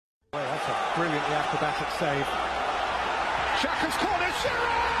Brilliantly acrobatic save. Xhaka's corner,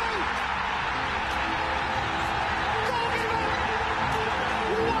 Giroud!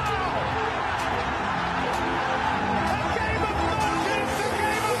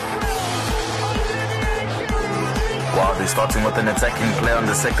 Wow, they're starting with an attacking play on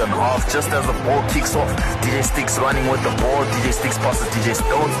the second half. Just as the ball kicks off, DJ Sticks running with the ball. DJ Sticks passes DJ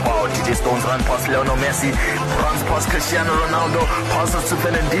Stones. Wow, DJ Stones run past Lionel Messi. Runs past Cristiano Ronaldo. Passes to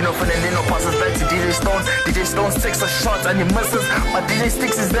Fernandinho. Fernandinho passes back to DJ Stones. DJ Stones takes a shot and he misses. But DJ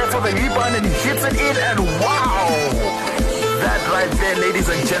Sticks is there for the rebound and he hits it in. And wow! That right there, ladies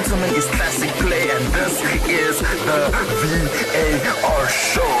and gentlemen, is classic play. And this is the VAR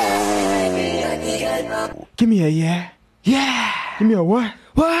show. Give me a yeah. Yeah. Give me a what?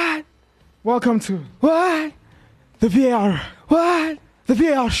 What? Welcome to what? The VAR. What? The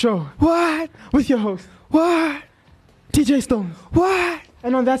VAR show. What? With your host. What? DJ Stones. What?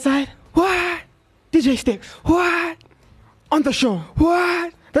 And on that side. What? DJ Sticks. What? On the show.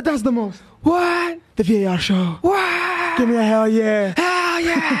 What? That does the most. What? The VAR show. What? Give me a hell yeah. Hell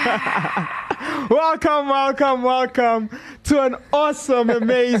yeah. Welcome to an awesome,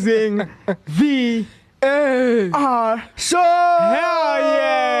 amazing VAR show. Hell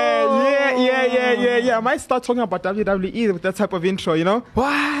yeah. I might start talking about WWE with that type of intro, you know?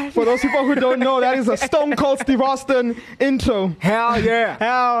 What? For those people who don't know, that is a Stone Cold Steve Austin intro. Hell yeah.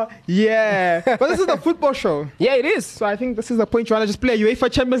 Hell yeah. But this is the football show. Yeah, it is. So I think this is the point you want to just play a UEFA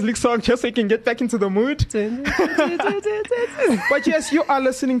Champions League song just so you can get back into the mood. But yes, you are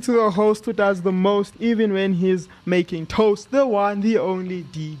listening to the host who does the most, even when he's making toast, the one, the only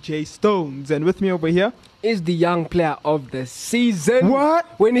DJ Stones. And with me over here is the young player of the season. What?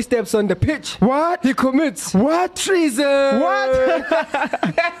 When he steps on the pitch, what? He commits what? Treason. What?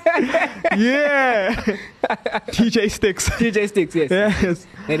 Yeah. DJ Sticks. DJ Sticks, yes. Yes.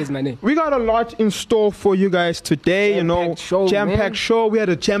 That is my name. We got a lot in store for you guys today, Jam-packed show. We had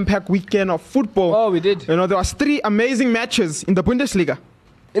a jam-packed weekend of football. Oh, we did. There was 3 amazing matches in the Bundesliga.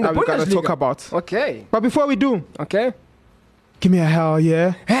 In the Bundesliga? We got to talk about. Okay. But before we do, okay, give me a hell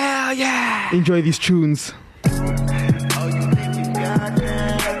yeah. Hell yeah. Enjoy these tunes.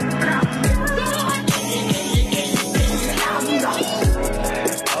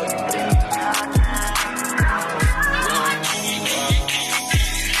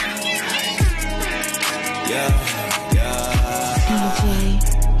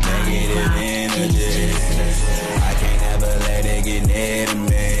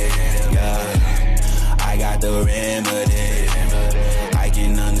 The remedy, I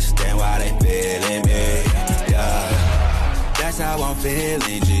can understand why they feeling me. Yeah, that's how I'm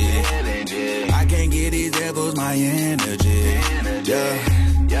feeling. G. I can't get these devils my energy.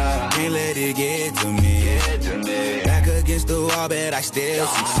 Yeah, can't let it get to me. Back against the wall, but I still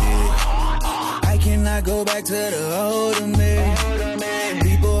succeed. I cannot go back to the old of me.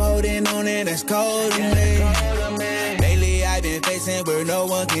 People holding on and that's cold to me. I've been facing where no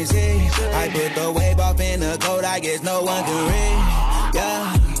one can see. I put the wave off in the cold, I guess no one can read.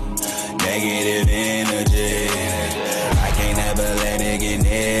 Yeah, negative energy, I can't ever let it get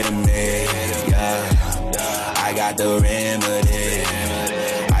near to me. Yeah, I got the remedy,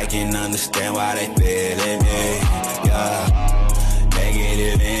 I can understand why they feeling me. Yeah,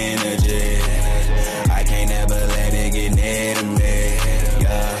 negative energy, I can't ever let it get near to me.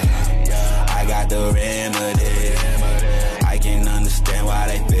 Yeah, I got the remedy, why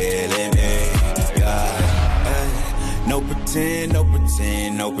they feeling me, yeah. No pretend, no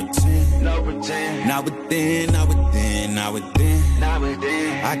pretend, no pretend, no pretend. Not within, not within, not within, not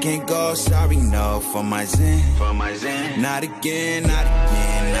within. I can't go sorry, no, for my zen, for my zen. Not again, not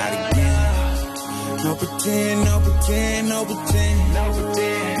again, not again. No pretend, no pretend, no pretend, no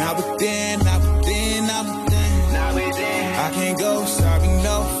pretend. Not within, not within, not within, not within. I can't go sorry,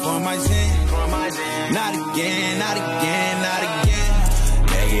 no, for my zen, for my zen. Not again, not again, not again.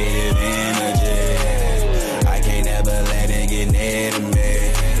 Negative energy, I can't ever let it get near to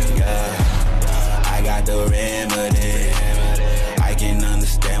me. Yeah, I got the remedy, I can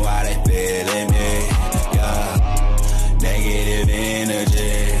understand why they feeling me. Yeah, negative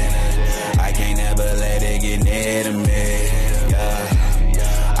energy, I can't ever let it get near to me.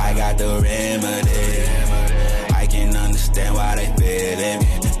 Yeah, I got the remedy, I can understand why they feeling me.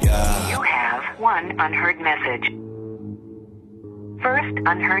 Yeah. You have one unheard message. First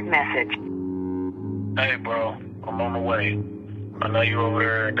unheard message. Hey, bro, I'm on the way. I know you over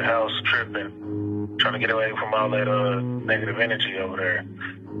there at the house tripping, trying to get away from all that negative energy over there.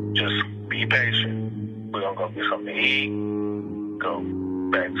 Just be patient. We're gonna go get something to eat, go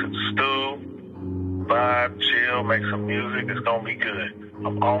back to the stew, vibe, chill, make some music. It's gonna be good.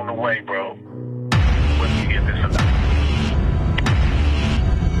 I'm on the way, bro. get this enough.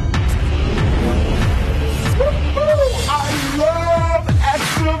 I love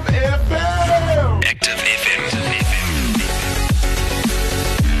Active FM. Active FM.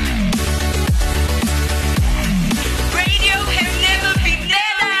 Radio has never been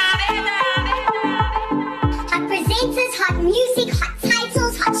better. Hot presenters, hot music, hot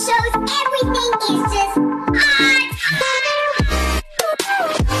titles, hot shows, everything is just hot.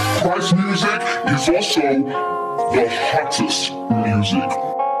 Price music is also the hottest music.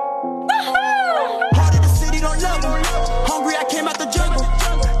 Heart of the city don't love me. Hungry, I came out the jungle.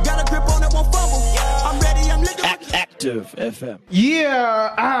 Got a grip on it, won't fumble. I'm ready, I'm looking. Active FM.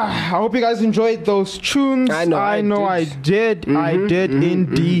 Yeah, I hope you guys enjoyed those tunes. I know I did. I did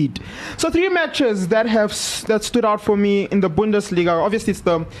indeed. So 3 matches that stood out for me in the Bundesliga. Obviously, it's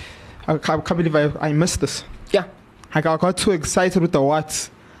the I can't believe I missed this. Yeah. I got too excited with the what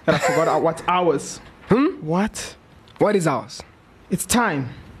that I forgot what hours. What? What is ours? It's time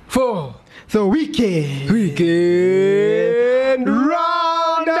For the weekend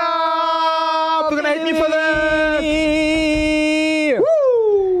roundup. You're gonna hate me for this.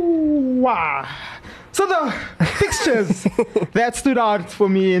 Woo! Wow. So the fixtures that stood out for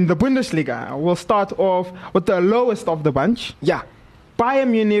me in the Bundesliga. We'll start off with the lowest of the bunch. yeah. Bayern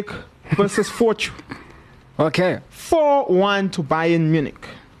Munich versus Fortune. Okay. 4-1 to Bayern Munich.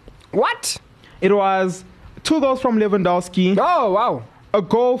 What? It was 2 goals from Lewandowski, Oh wow. a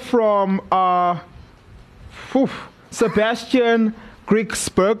goal from Sebastian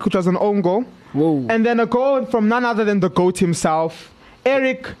Griegsberg, which was an own goal, Whoa. and then a goal from none other than the GOAT himself,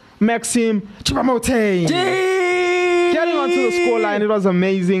 Eric Maxim Choupo-Moting. Getting onto the scoreline, it was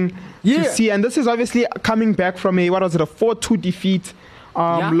amazing Yeah. to see. And this is obviously coming back from a 4-2 defeat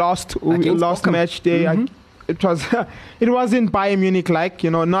last Against Bochum. match day. It was in Bayern Munich,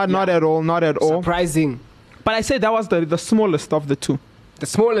 not at all. Surprising. But I said that was the smallest of the two. The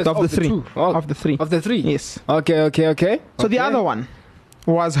smallest Of the three. two. Oh, Of the three. Of the 3. Yes. Okay. So the other one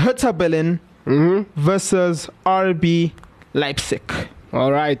was Hertha Berlin versus RB Leipzig.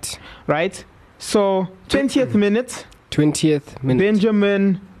 All right. Right? So 20th minute, 20th minute.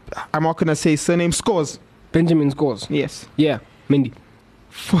 Benjamin, I'm not going to say his surname, scores. Benjamin scores. Yes. Yeah. Mindy.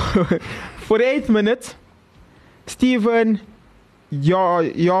 48th minute, Steven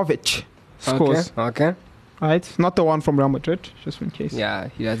Jovic scores. Okay. Right? Not the one from Real Madrid, just in case. Yeah,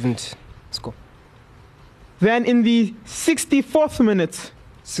 he doesn't score. Then in the 64th minute,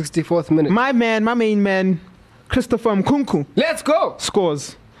 64th minute. my main man, Christopher Nkunku Let's go.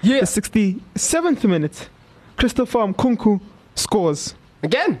 scores. Yeah. The 67th minute, Christopher Nkunku scores.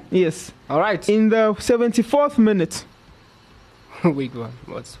 Again. Yes. All right. In the 74th minute, Wait,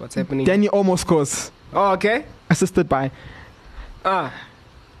 what's happening? Danny Olmo scores, Oh, okay. assisted by.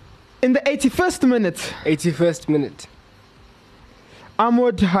 In the 81st minute, 81st minute.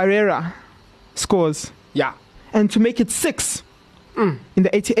 Ahmad Herrera scores. Yeah. And to make it 6, in the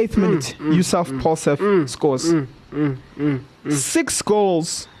 88th minute, Yusuf Polsev scores. 6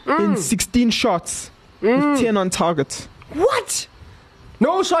 goals in 16 shots with 10 on target. What?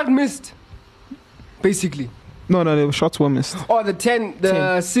 No shot missed. Basically. No, the shots were missed. Oh, the 10, the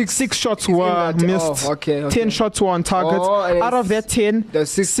 10. 6. 6 shots is in were that- missed. Oh, okay. 10 shots were on target. Oh, and Out of that 10, the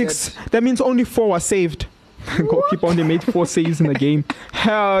 6 that means only 4 were saved. Goalkeeper only made 4 saves in the game.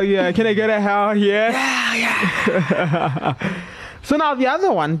 Hell yeah. Can I get a hell yeah? Yeah. So now the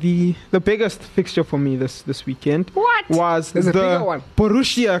other one, the biggest fixture for me this weekend was There's a bigger the one.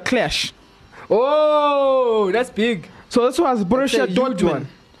 Borussia clash. Oh, that's big. So this was Borussia That's a huge Dortmund one.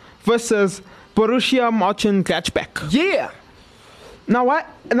 versus Borussia Mönchengladbach. Yeah.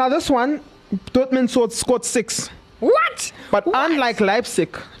 Now this one, Dortmund scored 6. What? But unlike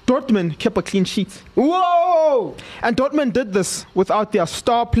Leipzig, Dortmund kept a clean sheet. Whoa. And Dortmund did this without their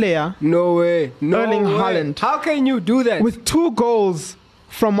star player, No way. Erling Haaland. How can you do that? with 2 goals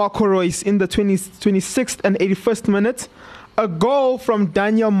from Marco Reus in the 26th and 81st minute. A goal from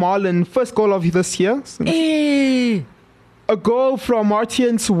Daniel Marlin, first goal of this year. Eh. A goal from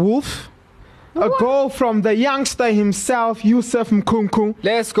Martiens Wolf. A goal from the youngster himself, Yusuf Nkunku.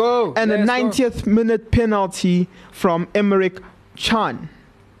 Let's go. And a Let's go. 90th minute penalty from Emmerich Can.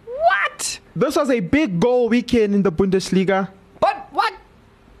 What? This was a big goal weekend in the Bundesliga. But what?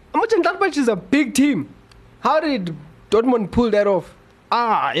 Mönchengladbach is a big team. How did Dortmund pull that off?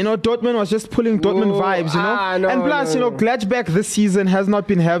 Dortmund was just pulling Dortmund Whoa, vibes, no, and plus, no. Gladbach this season has not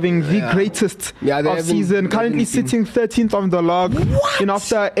been having the greatest Yeah, they of haven't- season. they Currently haven't been. sitting 13th on the log.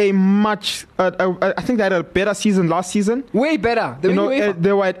 After a much, I think they had a better season last season. Way better. They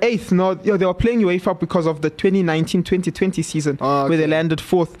They were at 8th. They were playing UEFA because of the 2019-2020 season Oh, where they okay. landed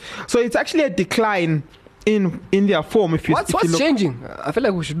 4th. So it's actually a decline in their form. If you What's look, changing? I feel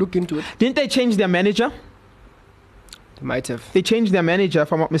like we should look into it. didn't they change their manager? They might have. They changed their manager,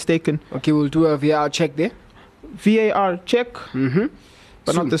 if I'm not mistaken. Okay, we'll do a VAR check there. VAR check, Mm-hmm.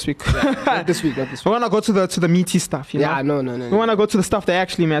 but Soon. not this week. Not this week. We want to go to the meaty stuff. You Yeah, know? no. We want to go to the stuff that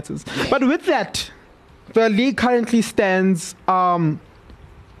actually matters. But with that, the league currently stands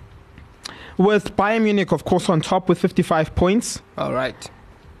with Bayern Munich, of course, on top with 55 points. All right.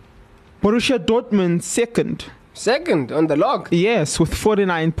 Borussia Dortmund second. Second on the log. Yes, with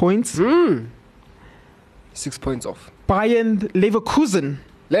 49 points. 6 points off. Bayern Leverkusen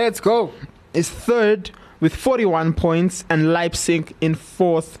Let's go. is third with 41 points, and Leipzig in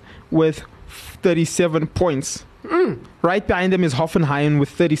fourth with 37 points. Right behind them is Hoffenheim with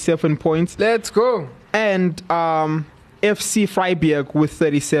 37 points, Let's go. and FC Freiburg with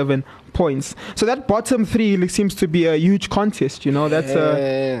 37 points. So that bottom three seems to be a huge contest. You know,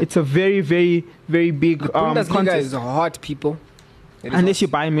 it's a very, very, very big Bundesliga contest. is hot, people. It is Unless hot. you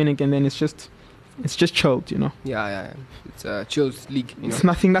buy Munich, and then it's just chilled. You know, Yeah. It's a chilled league. You know. it's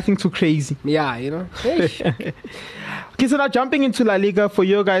nothing too crazy. Yeah, you know. Hey. Okay, so now jumping into La Liga for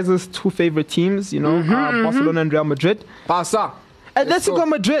your guys' two favorite teams, you know, Barcelona and Real Madrid. Barca. Let's Atletico go.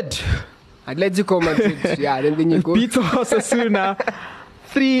 Madrid Atletico Madrid. Yeah, then you go. beat Osasuna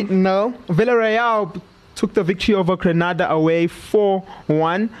 3-0. Villarreal took the victory over Granada away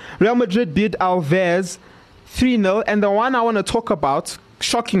 4-1. Real Madrid beat Alves 3-0. And the one I want to talk about,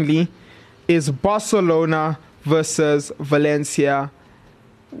 shockingly, is Barcelona versus Valencia,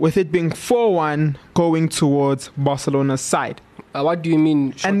 with it being 4-1 going towards Barcelona's side. What do you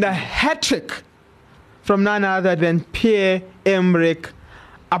mean? And the hat-trick from none other than Pierre-Emerick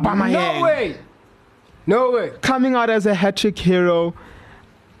Aubameyang. No way. Coming out as a hat-trick hero.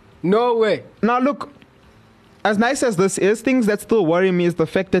 No way. Now look, as nice as this is, things that still worry me is the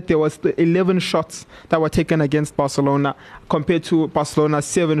fact that there was 11 shots that were taken against Barcelona compared to Barcelona's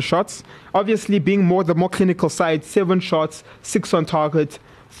 7 shots. Obviously, being the more clinical side, 7 shots, 6 on target,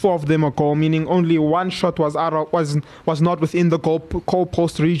 4 of them a goal, meaning only 1 shot was was not within the goal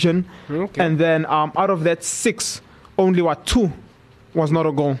post region. Okay. And then out of that 6, only 2 was not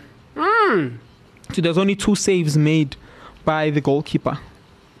a goal. So there's only 2 saves made by the goalkeeper.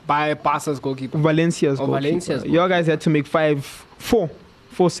 By Barca's goalkeeper. Valencia's goalkeeper. Valencia's Your guys had to make 4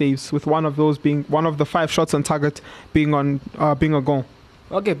 saves, with one of those being one of the 5 shots on target being a goal.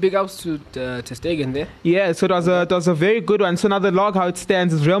 Okay, big ups to Stegen there. Yeah, so it was a very good one. So now the log, how it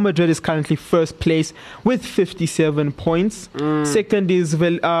stands, is Real Madrid is currently first place with 57 points. Second is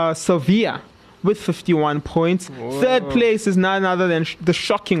Sevilla with 51 points. Whoa. Third place is none other than the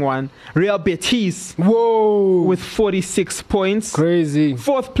shocking one, Real Betis, Whoa. with 46 points. Crazy.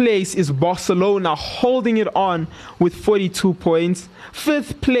 Fourth place is Barcelona, holding it on with 42 points.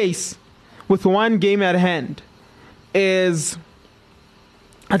 Fifth place, with 1 game at hand, is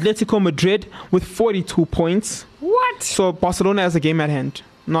Atletico Madrid with 42 points. What? So Barcelona has a game at hand.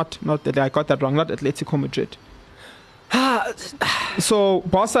 Not that I got that wrong. Not Atletico Madrid. So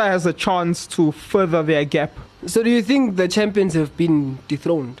Barca has a chance to further their gap. So do you think the champions have been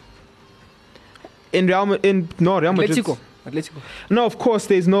dethroned? Real Madrid. Atletico. No, of course,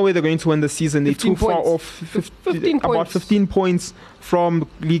 there's no way they're going to win the season. They're 15 too far points. off. 15 about points. 15 points from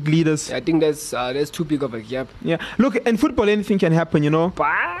league leaders. I think that's too big of a gap. Yeah. Look, in football, anything can happen, you know.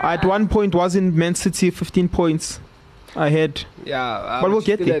 At one point, wasn't Man City 15 points ahead? Yeah. But we'll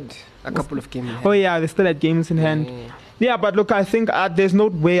still get there. had a couple of games. Oh, yeah, they still had games in hand. Yeah, but look, I think there's no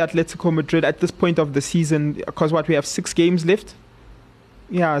way Atletico Madrid at this point of the season, because we have 6 games left.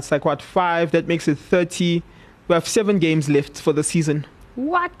 Yeah, it's like 5? That makes it 30. We have 7 games left for the season.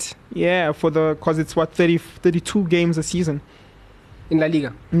 What? Yeah, because it's 32 games a season In La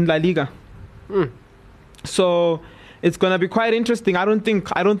Liga. in La Liga. So it's gonna be quite interesting. I don't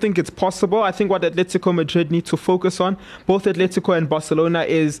think it's possible. I think what Atletico Madrid need to focus on, both Atletico and Barcelona,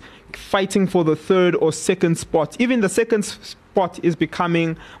 is fighting for the 3rd or 2nd spot. Even the 2nd spot is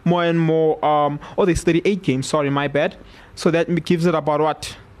becoming more and more. There's 38 games. Sorry, my bad. So that gives it about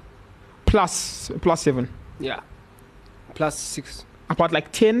what? Plus 7. Yeah. Plus 6. About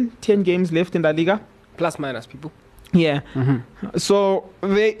like 10 games left in La Liga. Plus minus, people. Yeah. So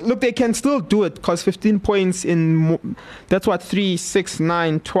they can still do it, because 15 points that's 3, 6,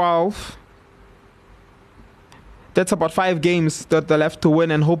 9, 12. That's about 5 games that they'll have to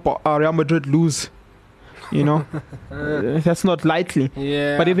win and hope Real Madrid lose. You know, that's not likely.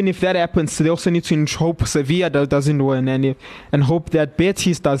 Yeah. But even if that happens, they also need to hope Sevilla doesn't win and hope that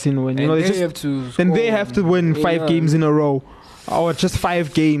Betis doesn't win. You know, they have to win 5 games in a row. Or just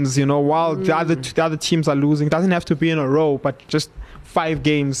 5 games, while the other teams are losing. It doesn't have to be in a row, but just 5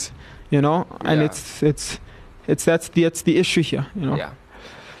 games, you know, and Yeah. that's the issue here, you know. Yeah.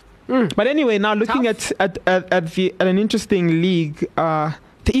 But anyway, now looking Tough. at an interesting league, the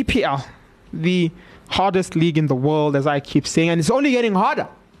EPL, the hardest league in the world, as I keep saying, and it's only getting harder.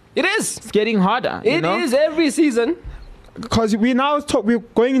 It is. It's getting harder. It is every season. Because we're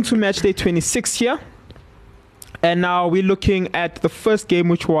going into match day 26 here, and now we're looking at the first game,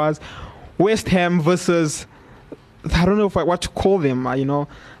 which was West Ham versus, I don't know what to call them, you know,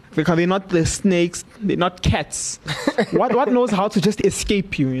 because they're not the snakes, they're not cats. what knows how to just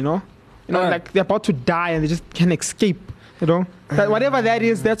escape you, you know? Like they're about to die and they just can't escape, you know? Whatever that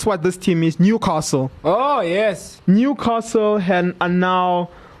is, that's what this team is. Newcastle. Oh, yes. Newcastle are now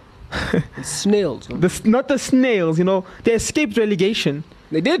Snails. not the snails, you know. They escaped relegation.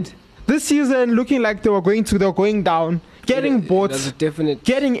 They did. This season, looking like they were going down, getting bought, That's a definite.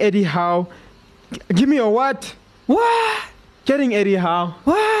 getting Eddie Howe. Give me a what? What? Getting Eddie Howe.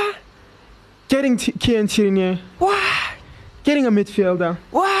 What? Getting Kieran Tierney. What? Getting a midfielder.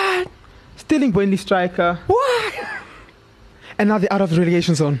 What? Stealing Burnley striker. What? And now they're out of the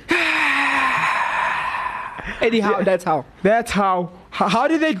relegation zone. Eddie Howe, that's how. That's how. How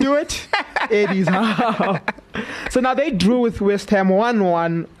did they do it? Eddie's how. So now they drew with West Ham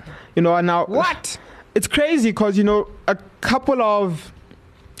 1-1. You know, and now What? it's crazy because, you know, a couple of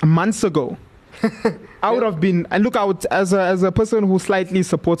months ago, I would have been, and look, as a person who slightly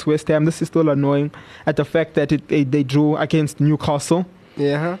supports West Ham, this is still annoying at the fact that they drew against Newcastle.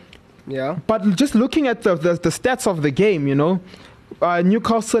 Yeah. Yeah. But just looking at the stats of the game, you know,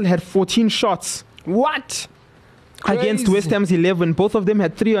 Newcastle had 14 shots. What? Against Crazy. West Ham's 11. Both of them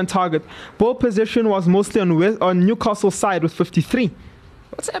had 3 on target. Ball possession was mostly on Newcastle's side with 53.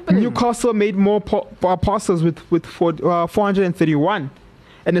 What's happening? Newcastle made more passes with 431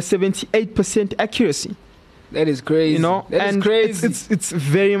 and a 78% accuracy. That is crazy. You know, that is and crazy. it's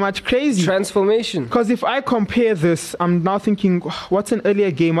very much crazy. Transformation. Because if I compare this, I'm now thinking, what's an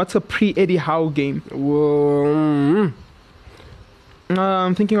earlier game? What's a pre-Eddie Howe game? Whoa.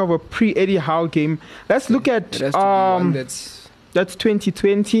 I'm thinking of a pre-Eddie Howe game. Let's look at It has to be one that's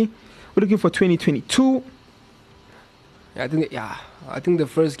 2020. We're looking for 2022. I think the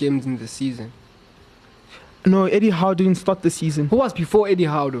first game's in the season. No, Eddie Howe didn't start the season. Who was before Eddie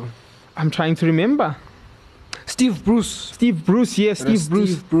Howe though? I'm trying to remember. Steve Bruce. Steve Bruce, yes, Steve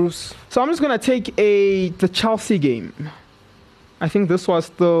Bruce. Steve Bruce. So I'm just gonna take the Chelsea game. I think this was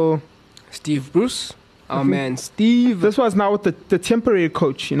the Steve Bruce. Oh man, Steve. This was now with the temporary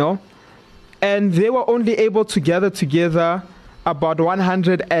coach, you know, and they were only able to gather together about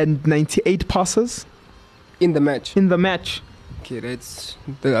 198 passes in the match. Okay,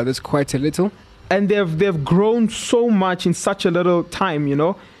 that's quite a little. And they've grown so much in such a little time, you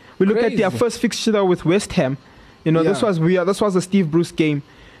know. We look at their first fixture with West Ham. You know, this was the Steve Bruce game.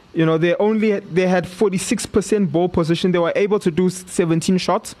 You know, they had 46% ball position. They were able to do 17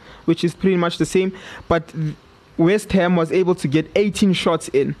 shots, which is pretty much the same. But West Ham was able to get 18 shots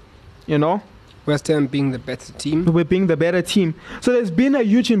in, you know. West Ham being the better team. We're being the better team. So there's been a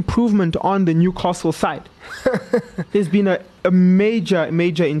huge improvement on the Newcastle side. There's been a major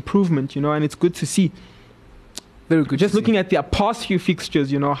improvement, you know, and it's good to see. Very good. Just looking at their past few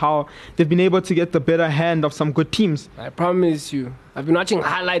fixtures, you know, how they've been able to get the better hand of some good teams. I promise you. I've been watching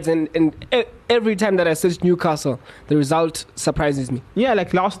highlights and every time that I search Newcastle, the result surprises me. Yeah,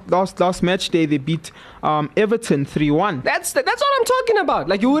 like last match day, they beat Everton 3-1. That's what I'm talking about.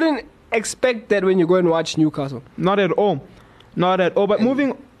 Like, you wouldn't expect that when you go and watch Newcastle. Not at all. But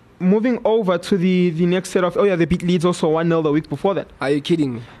moving over to the next set of... Oh, yeah, they beat Leeds also 1-0 the week before that. Are you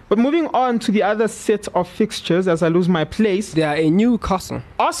kidding me? But moving on to the other set of fixtures, as I lose my place... They are a Newcastle.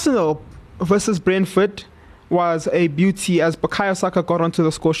 Arsenal versus Brentford was a beauty as Bukayo Saka got onto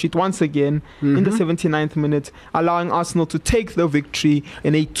the score sheet once again in the 79th minute, allowing Arsenal to take the victory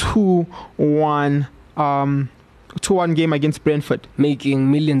in a 2-1 game against Brentford.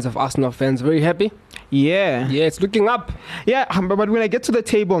 Making millions of Arsenal fans very happy. Yeah. Yeah, it's looking up. Yeah, but when I get to the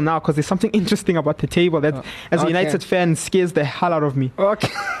table now, because there's something interesting about the table that, as a United fan, scares the hell out of me. Okay.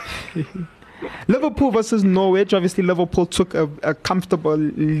 Liverpool versus Norwich. Obviously, Liverpool took a comfortable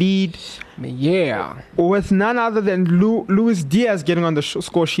lead. Yeah. With none other than Luis Diaz getting on the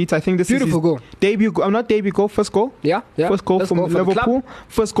score sheet. I think this Beautiful is his goal. debut goal. Not debut goal, first goal. Yeah. First goal from Liverpool.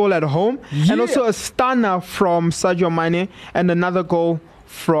 First goal at home. Yeah. And also a stunner from Sadio Mane and another goal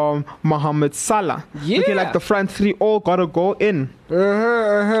from Mohamed Salah. Yeah. Looking like the front three all got a goal in.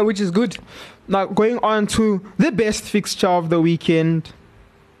 Which is good. Now, going on to the best fixture of the weekend.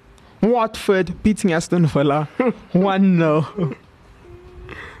 Watford beating Aston Villa 1-0.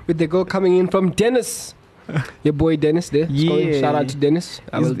 With the goal coming in from Dennis. Your boy Dennis there. Yeah. Shout out to Dennis.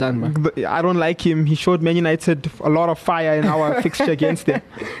 Well done, man. I don't like him. He showed Man United a lot of fire in our fixture against them.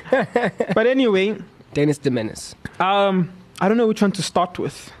 But anyway, Dennis the Menace. I don't know which one to start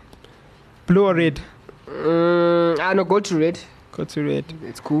with. Blue or red? I know. Go to red. Go to red.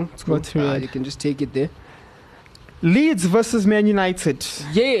 It's cool. It's cool. Go to red. You can just take it there. Leeds versus Man United.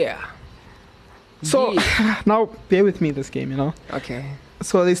 Yeah. So now bear with me this game, you know. Okay.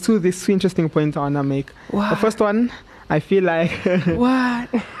 So there's two interesting points I wanna make. What? The first one, I feel like What?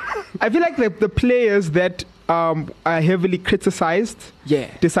 I feel like the players that are heavily criticized Yeah.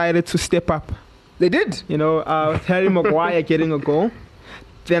 decided to step up. They did. You know, Harry Maguire getting a goal,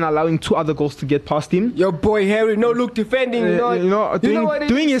 then allowing 2 other goals to get past him. Your boy Harry, no look defending.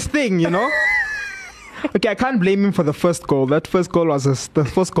 Doing his thing, you know. Okay, I can't blame him for the first goal. That first goal was the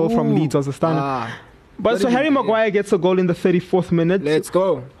first goal from Leeds was a stunner. But so Harry Maguire gets a goal in the 34th minute. Let's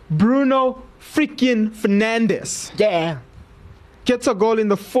go. Bruno freaking Fernandes gets a goal in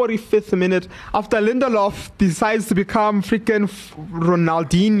the 45th minute after Lindelof decides to become freaking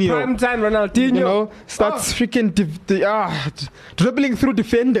Ronaldinho. Prime time Ronaldinho. You know, starts freaking dribbling through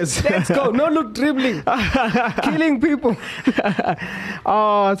defenders. Let's go. No look dribbling. Killing people.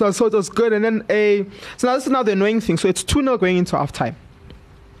 So it was good. And then so now this is now the annoying thing. So it's 2-0 going into halftime.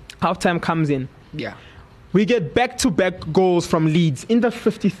 Halftime comes in. Yeah. We get back-to-back goals from Leeds in the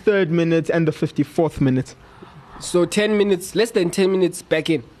 53rd minute and the 54th minute. So 10 minutes, less than 10 minutes back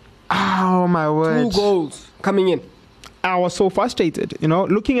in. Oh, my word. 2 goals coming in. I was so frustrated. You know,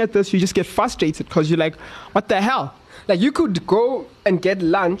 looking at this, you just get frustrated because you're like, what the hell? Like, you could go and get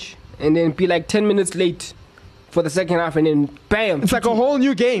lunch and then be like 10 minutes late for the second half and then bam. It's like a whole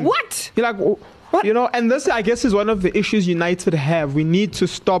new game. What? You're like, what? You know, and this, I guess, is one of the issues United have. We need to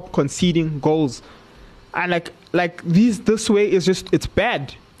stop conceding goals. And like this way is just, it's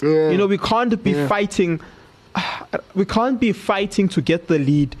bad. Yeah. You know, we can't be fighting. We can't be fighting to get the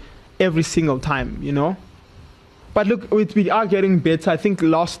lead every single time, you know. But look, we are getting better. I think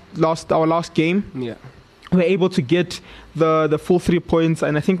our last game, we're able to get the full 3 points,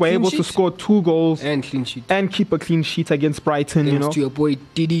 and I think we're able to score 2 goals and clean sheet and keep a clean sheet against Brighton. Thanks you know, to your boy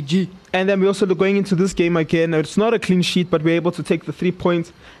DDG. And then we're also going into this game again. It's not a clean sheet, but we're able to take the 3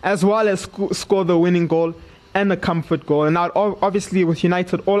 points as well as score the winning goal and a comfort goal. And now, obviously, with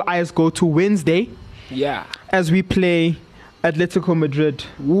United, all eyes go to Wednesday. Yeah. As we play Atletico Madrid.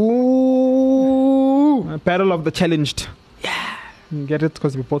 Ooh. Battle of the challenged. Yeah. You get it?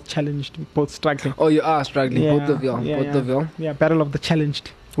 Because we're both challenged. We're both struggling. Oh, you are struggling. Yeah. Both of you. Both of you. Yeah, battle of the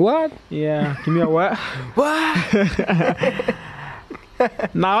challenged. What? Yeah. Give me a what? What?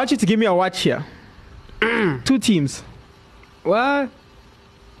 Now, I want you to give me a watch here. 2 teams. What?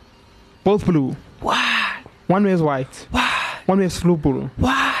 Both blue. What? One wears white. What? One wears blue.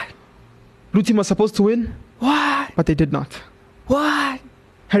 What? Blue team was supposed to win. What? But they did not. What?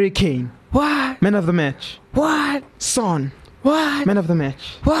 Harry Kane. What? Man of the match. What? Son. What? Man of the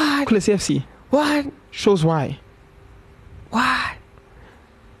match. What? FC. What? Shows why. What?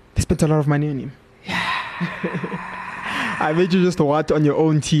 They spent a lot of money on him. Yeah. I made you just watch on your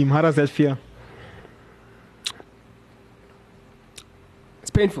own team. How does that feel?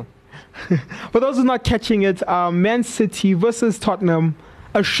 It's painful. For those who are not catching it, Man City versus Tottenham.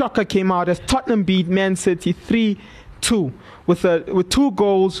 A shocker came out as Tottenham beat Man City 3-2 with 2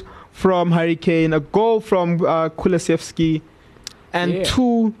 goals from Harry Kane, a goal from Kulusevski, and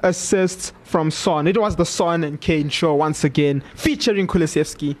 2 assists from Son. It was the Son and Kane show once again, featuring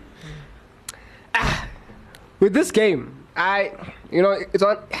Kulusevski. With this game, it's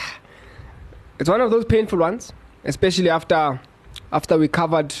one of those painful ones, especially after we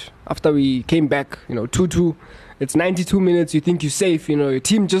came back, 2-2. It's 92 minutes, you think you're safe, your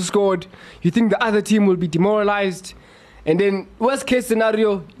team just scored, you think the other team will be demoralized, and then worst case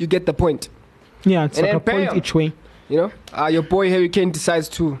scenario, you get the point. Yeah, it's like a point each way. Your boy Harry Kane decides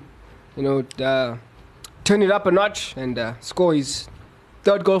to, turn it up a notch and score his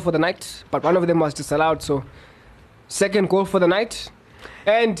 3rd goal for the night, but one of them was disallowed, so 2nd goal for the night.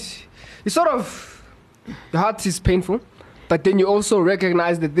 And it's sort of, your heart is painful, but then you also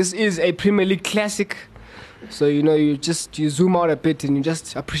recognize that this is a Premier League classic. So, you zoom out a bit and you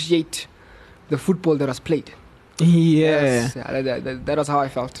just appreciate the football that was played. Yeah. Yes, that was how I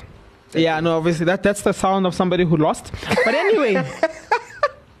felt. Yeah, no, obviously that's the sound of somebody who lost. But anyway,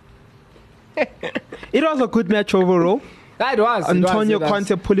 it was a good match overall. That was Antonio it was.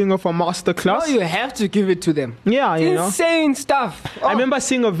 Conte pulling off a masterclass. Oh, you have to give it to them. Yeah, you know. Insane stuff. Oh. I remember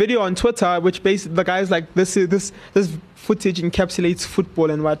seeing a video on Twitter which basically the guy's like, this footage encapsulates football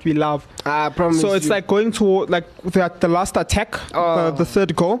and what we love. I promise. So it's like going to like the last attack, the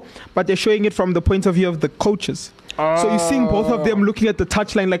third goal, but they're showing it from the point of view of the coaches. So you're seeing both of them looking at the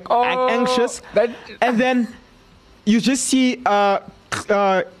touchline like anxious, and then you just see Pep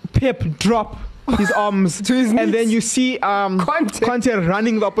drop his arms to his knees. And then you see Conte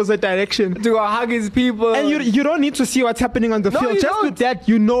running the opposite direction to hug his people. And you don't need to see what's happening on the field. Just with that,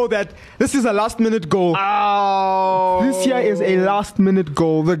 you know that this is a last-minute goal. Oh, this here is a last-minute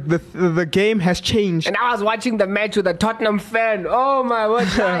goal. The game has changed. And I was watching the match with a Tottenham fan. Oh my word!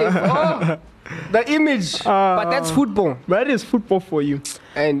 The image, but that's football. That is football for you.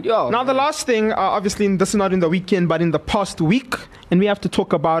 And now the last thing, obviously this is not in the weekend, but in the past week, and we have to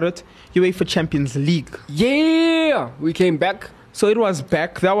talk about it. UEFA Champions League. Yeah, we came back. So it was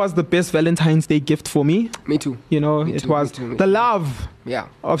back. That was the best Valentine's Day gift for me. Me too. You know, me it too, was me the love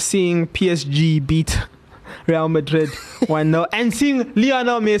of seeing PSG beat Real Madrid 1-0 and seeing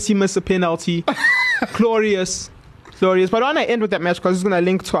Lionel Messi miss a penalty. Glorious. But I want to end with that match because it's going to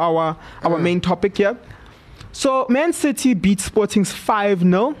link to our main topic here. So Man City beat Sporting's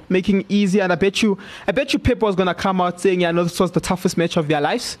 5-0, making it easy. And I bet you Pep was going to come out saying, yeah, no, this was the toughest match of their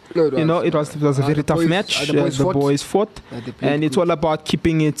lives. No, it was a very tough match. The boys fought. And it's all about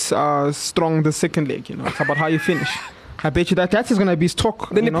keeping it strong the second leg. You know, it's about how you finish. I bet you that is going to be his talk.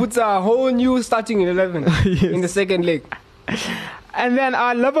 Then he puts a whole new starting 11 in the second leg. And then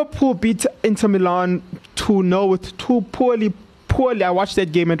Liverpool beat Inter Milan 2-0 with two poorly. I watched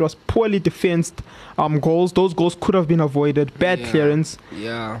that game. It was poorly defensed goals. Those goals could have been avoided. Bad clearance.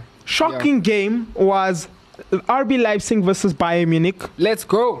 Yeah. Shocking game was RB Leipzig versus Bayern Munich. Let's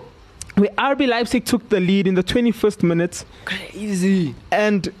go. Where RB Leipzig took the lead in the 21st minute. Crazy.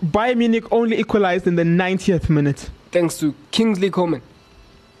 And Bayern Munich only equalized in the 90th minute. Thanks to Kingsley Coman.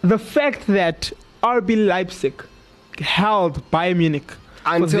 The fact that RB Leipzig held Bayern Munich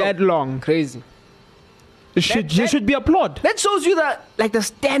for that long. Crazy. It should be applauded. That shows you the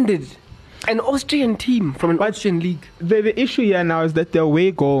standard. An Austrian team from an Austrian league. The issue here now is that the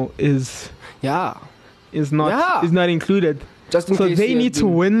away goal is not included. Just in case they need to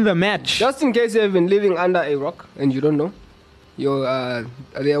win the match. Just in case you have been living under a rock and you don't know,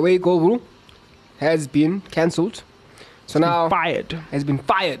 the away goal rule has been cancelled. So now has been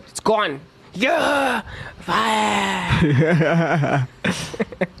fired. It's gone. Yeah, fire.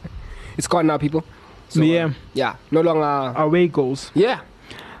 It's gone now, people. So, no longer away goals. Yeah.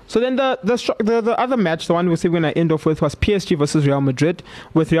 So then the other match, the one we say we're going to end off with, was PSG versus Real Madrid,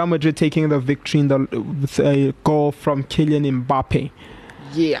 with Real Madrid taking the victory with a goal from Kylian Mbappe.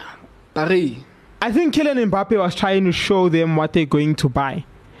 Yeah, Paris. I think Kylian Mbappe was trying to show them what they're going to buy.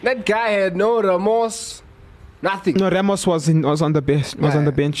 That guy had no remorse. Nothing. No, Ramos was on the bench. On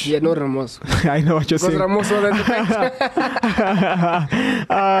the bench. Yeah, no remorse. I know what you're saying. Ramos was on the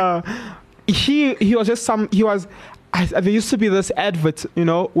bench. He was just there used to be this advert, you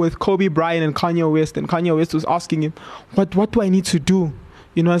know, with Kobe Bryant and Kanye West, and Kanye West was asking him, what do I need to do?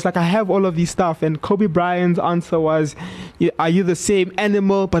 You know, it's like, I have all of these stuff, and Kobe Bryant's answer was, are you the same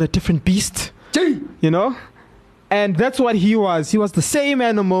animal but a different beast? You know? And that's what he was. He was the same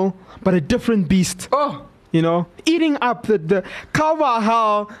animal but a different beast. Oh, you know, eating up the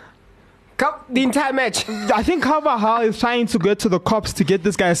Carvajal. The entire match. I think Carvajal is trying to get to the cops to get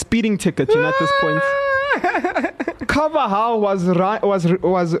this guy a speeding ticket, you know, at this point. Carvajal was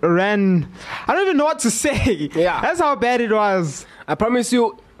ran. I don't even know what to say. Yeah, that's how bad it was. I promise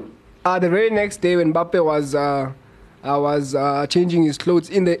you, the very next day when Mbappe was changing his clothes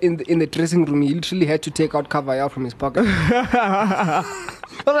in the dressing room, he literally had to take out Carvajal from his pocket.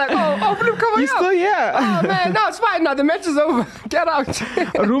 I was like, look, Carvajal. He's still here. Oh man, no, it's fine now. The match is over. Get out.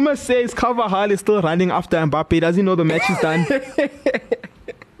 A rumor says Carvajal is still running after Mbappe. Does he know the match is done?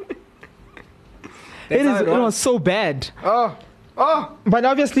 It was so bad. Oh. But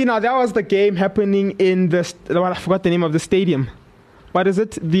obviously now that was the game happening in I forgot the name of the stadium. What is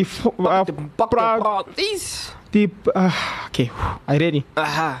it? Okay, are you ready?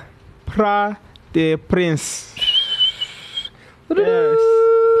 Pra de Prince.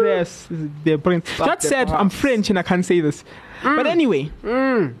 Yes, the Prince. That said, I'm French and I can't say this. But anyway.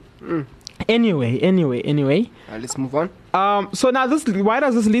 Anyway. Let's move on. So now why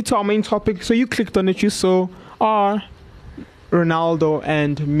does this lead to our main topic? So you clicked on it, you saw Ronaldo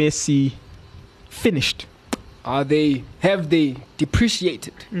and Messi finished. Have they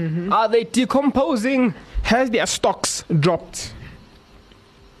depreciated? Mm-hmm. Are they decomposing? Has their stocks dropped?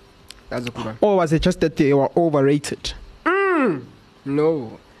 That's a good one. Or was it just that they were overrated?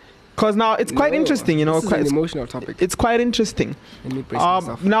 No. Because now it's quite No. interesting, you know. This is quite, an emotional topic. It's quite interesting. Let me brace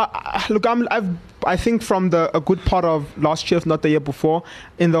myself. Now, look, I think from a good part of last year, if not the year before,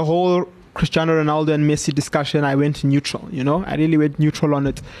 in the whole Cristiano Ronaldo and Messi discussion, I went neutral, you know. I really went neutral on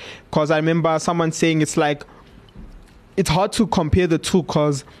it. Because I remember someone saying it's hard to compare the two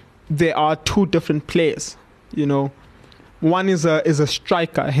because they are two different players, you know. One is a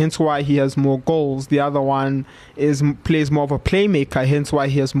striker, hence why he has more goals. The other one plays more of a playmaker, hence why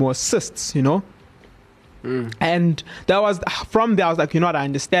he has more assists, you know. And that was from there. I was like, you know what? I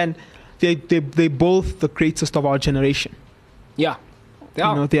understand. They both the greatest of our generation. Yeah. They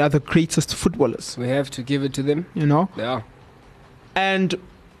are. You know, they are the greatest footballers. We have to give it to them. You know. They are. And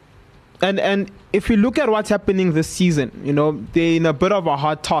if you look at what's happening this season, you know, they're in a bit of a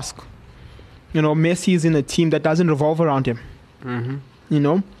hard task. You know, Messi is in a team that doesn't revolve around him. Mm-hmm. You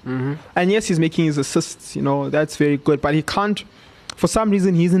know? Mm-hmm. And yes, he's making his assists, you know, that's very good. But he can't, for some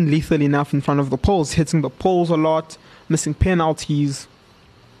reason, he isn't lethal enough in front of the poles, hitting the poles a lot, missing penalties.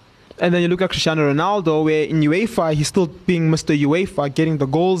 And then you look at Cristiano Ronaldo, where in UEFA, he's still being Mr. UEFA, getting the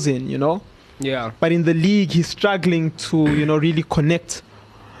goals in, you know? Yeah. But in the league, he's struggling to, you know, really connect.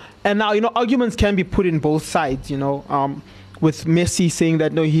 And now, you know, arguments can be put in both sides, you know, with Messi saying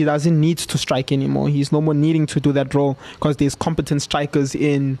that, no, he doesn't need to strike anymore. He's no more needing to do that role because there's competent strikers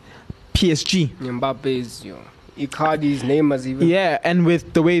in PSG. Mbappe's, Icardi's, Neymar's even. Yeah, and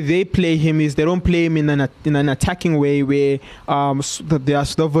with the way they play him is they don't play him in an attacking way where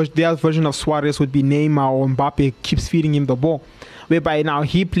their version of Suarez would be Neymar or Mbappe keeps feeding him the ball. Whereby now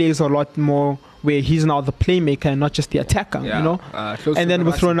he plays a lot more where he's now the playmaker and not just the attacker, you know. And then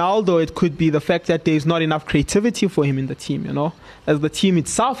with Ronaldo, it could be the fact that there's not enough creativity for him in the team, you know, as the team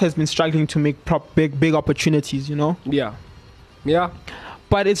itself has been struggling to make big opportunities, you know. Yeah, yeah.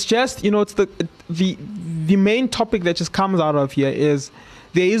 But it's just, you know, it's the main topic that just comes out of here is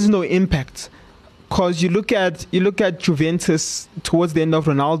there is no impact. Because you look at Juventus towards the end of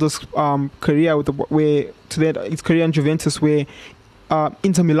Ronaldo's career, his career in Juventus, where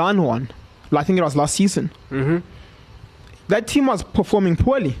Inter Milan won. I think it was last season. Mm-hmm. That team was performing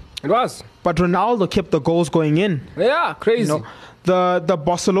poorly. It was. But Ronaldo kept the goals going in. Yeah, crazy. You know, the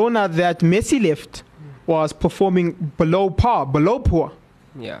Barcelona that Messi left was performing below poor.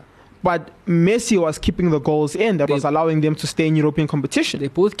 Yeah. But Messi was keeping the goals in. That was allowing them to stay in European competition. They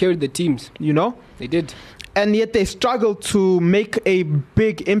both carried the teams. You know? They did. And yet they struggled to make a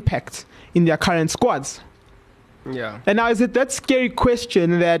big impact in their current squads. Yeah. And now is it that scary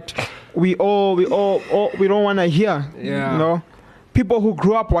question that we don't want to hear? Yeah. You know, people who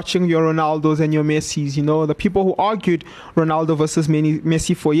grew up watching your Ronaldos and your Messis, you know, the people who argued Ronaldo versus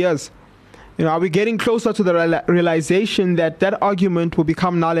Messi for years. You know, are we getting closer to the realization that argument will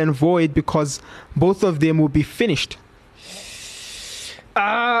become null and void because both of them will be finished?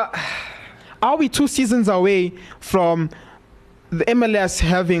 Are we 2 seasons away from the MLS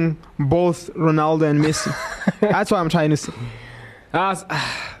having both Ronaldo and Messi? That's what I'm trying to say.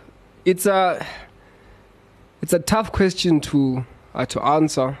 It's a tough question to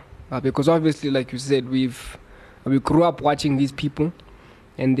answer because obviously, like you said, we grew up watching these people,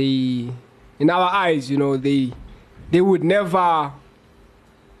 and they, in our eyes, you know, they would never,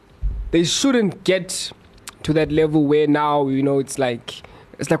 they shouldn't get to that level where now, you know, it's like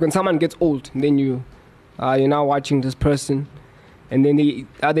when someone gets old, and then you're now watching this person. And then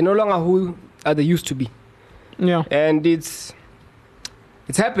they're no longer who they used to be. Yeah. And it's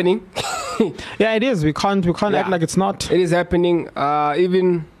happening. Yeah, it is. We can't act like it's not. It is happening.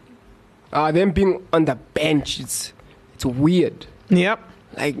 Even them being on the bench, it's weird. Yep.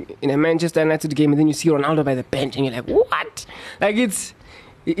 Like in a Manchester United game, and then you see Ronaldo by the bench, and you're like, what? Like it's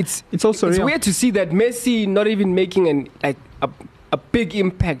also it's real. Weird to see that Messi not even making a big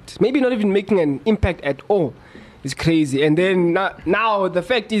impact. Maybe not even making an impact at all. It's crazy. And then now the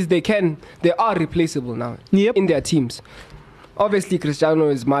fact is they are replaceable now in their teams. Obviously, Cristiano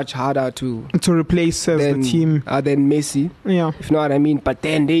is much harder to replace as the team than Messi. Yeah, if you know what I mean. But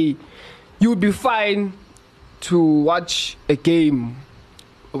then you would be fine to watch a game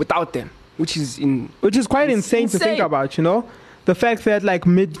without them, which is quite insane to think about. You know, the fact that like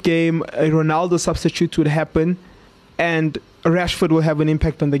mid-game a Ronaldo substitute would happen, and Rashford will have an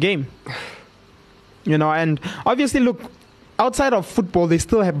impact on the game. You know, and obviously, look, outside of football, they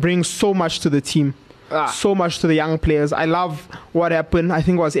still bring so much to the team, so much to the young players. I love what happened. I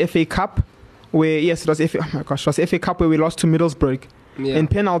think it was FA Cup, where it was FA Cup where we lost to Middlesbrough in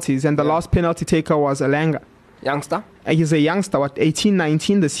penalties, and the last penalty taker was Elanga. Youngster? He's a youngster, 18,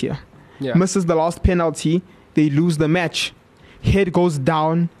 19 this year. Yeah. Misses the last penalty, they lose the match. Head goes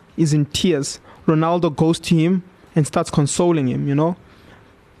down, is in tears. Ronaldo goes to him, and starts consoling him, you know.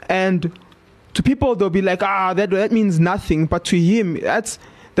 And to people, they'll be like, that means nothing. But to him, that's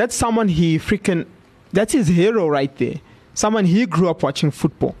someone that's his hero right there. Someone he grew up watching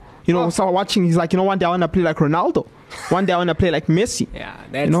football. You know, so watching, he's like, one day I want to play like Ronaldo. One day I want to play like Messi. Yeah,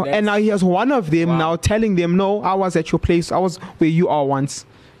 and now he has one of them now telling them, no, I was at your place. I was where you are once.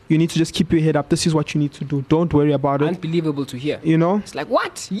 You need to just keep your head up. This is what you need to do. Don't worry about it. Unbelievable to hear. You know? It's like,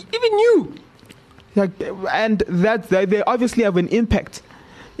 what? Even you? Like, and that they obviously have an impact.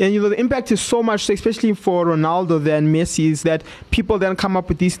 And, the impact is so much, especially for Ronaldo than Messi, is that people then come up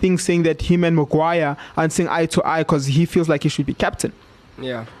with these things saying that him and Maguire aren't seeing eye to eye because he feels like he should be captain.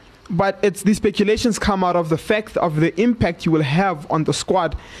 Yeah. But these speculations come out of the fact of the impact you will have on the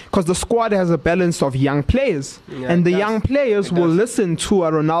squad, because the squad has a balance of young players. Yeah, and the young players will listen to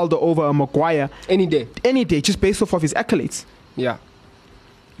a Ronaldo over a Maguire. Any day, just based off of his accolades. Yeah.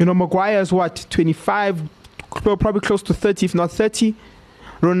 Maguire is what, 25, probably close to 30, if not 30.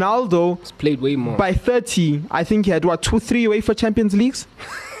 Ronaldo has played way more. By 30, I think he had 2-3 UEFA Champions Leagues.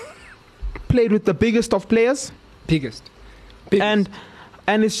 Played with the biggest of players. Biggest.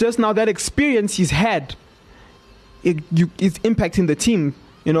 And it's just now that experience he's had, it's impacting the team.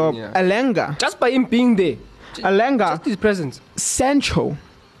 Alanga. Just by him being there. Alanga. Just his presence. Sancho.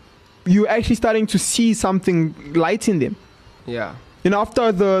 You're actually starting to see something light in them. Yeah.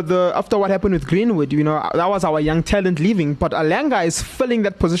 After what happened with Greenwood, that was our young talent leaving. But Alanga is filling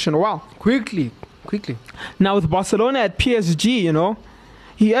that position well. Quickly. Now with Barcelona at PSG,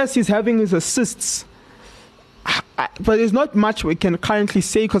 he's having his assists. But there's not much we can currently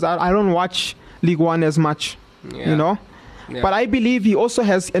say because I don't watch League One as much, Yeah. But I believe he also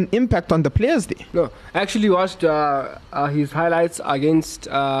has an impact on the players there. No, I actually watched his highlights against,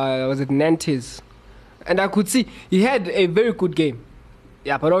 was it Nantes? And I could see he had a very good game.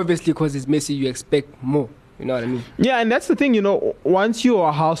 Yeah, but obviously because it's Messi, you expect more. You know what I mean? Yeah, and that's the thing, once you're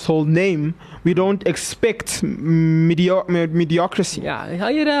a household name, we don't expect mediocrity. Yeah,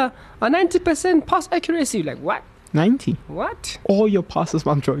 I had a 90% pass accuracy. Like, what? 90? What? All your passes,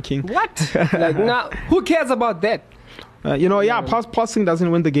 I'm joking. What? Like, now, who cares about that? Passing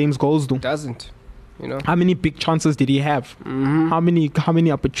doesn't win the game's goals, though. Doesn't. How many big chances did he have? Mm-hmm. How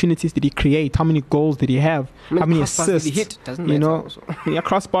many opportunities did he create? How many goals did he have? How many assists? Did he hit? Doesn't matter.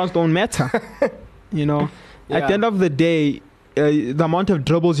 Crossbars don't matter. At the end of the day, the amount of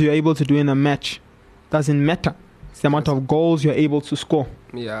dribbles you're able to do in a match doesn't matter. It's the amount of goals you're able to score.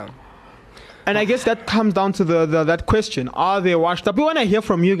 Yeah. And I guess that comes down to that question: are they washed up? We want to hear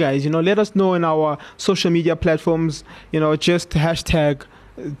from you guys. Let us know in our social media platforms. Just hashtag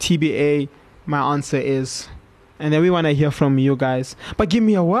TBA. My answer is, and then we want to hear from you guys. But give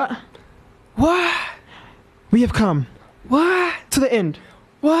me a what? What? We have come. What? To the end.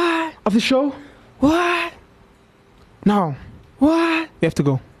 What? Of the show. What? Now. What? We have to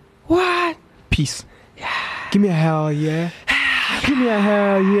go. What? Peace. Yeah. Give me a hell yeah. Give me a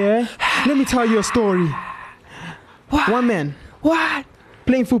hell yeah. Let me tell you a story. What? One man. What?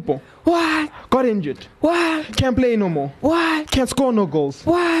 Playing football. What? Got injured. What? Can't play no more. What? Can't score no goals.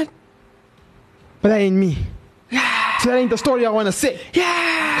 What? But that ain't me. Yeah. So that ain't the story I want to say.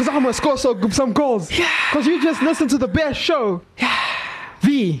 Yeah. Because I'm going to score some goals. Yeah. Because you just listen to the best show. Yeah.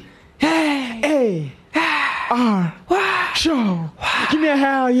 V-A-R What? show. What? Give me a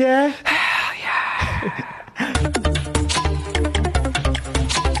hell yeah. Hell yeah.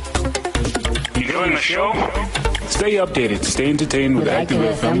 Enjoying the show? Stay updated, stay entertained with Active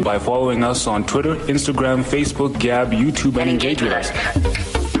FM by following us on Twitter, Instagram, Facebook, Gab, YouTube, and engage with us.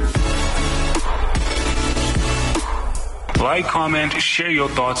 Like, comment, share your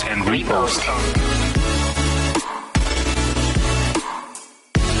thoughts, and repost.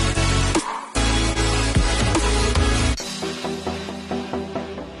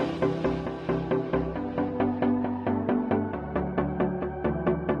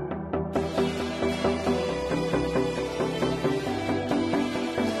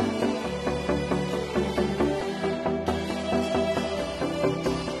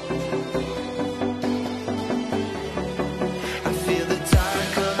 I feel the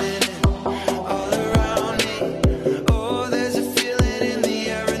tide coming in all around.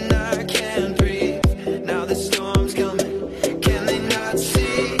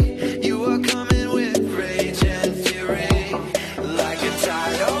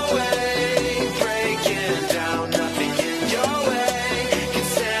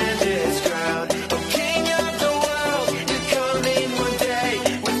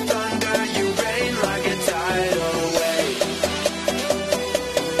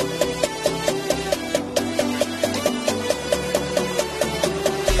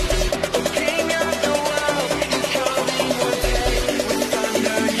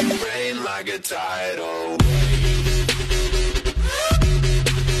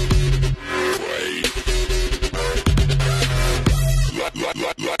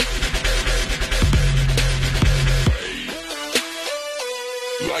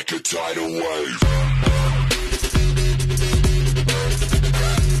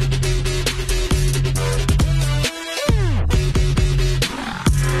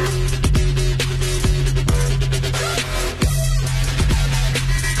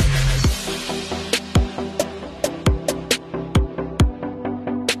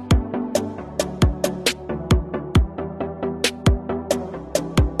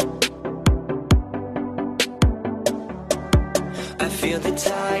 the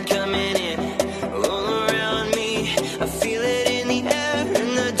tide coming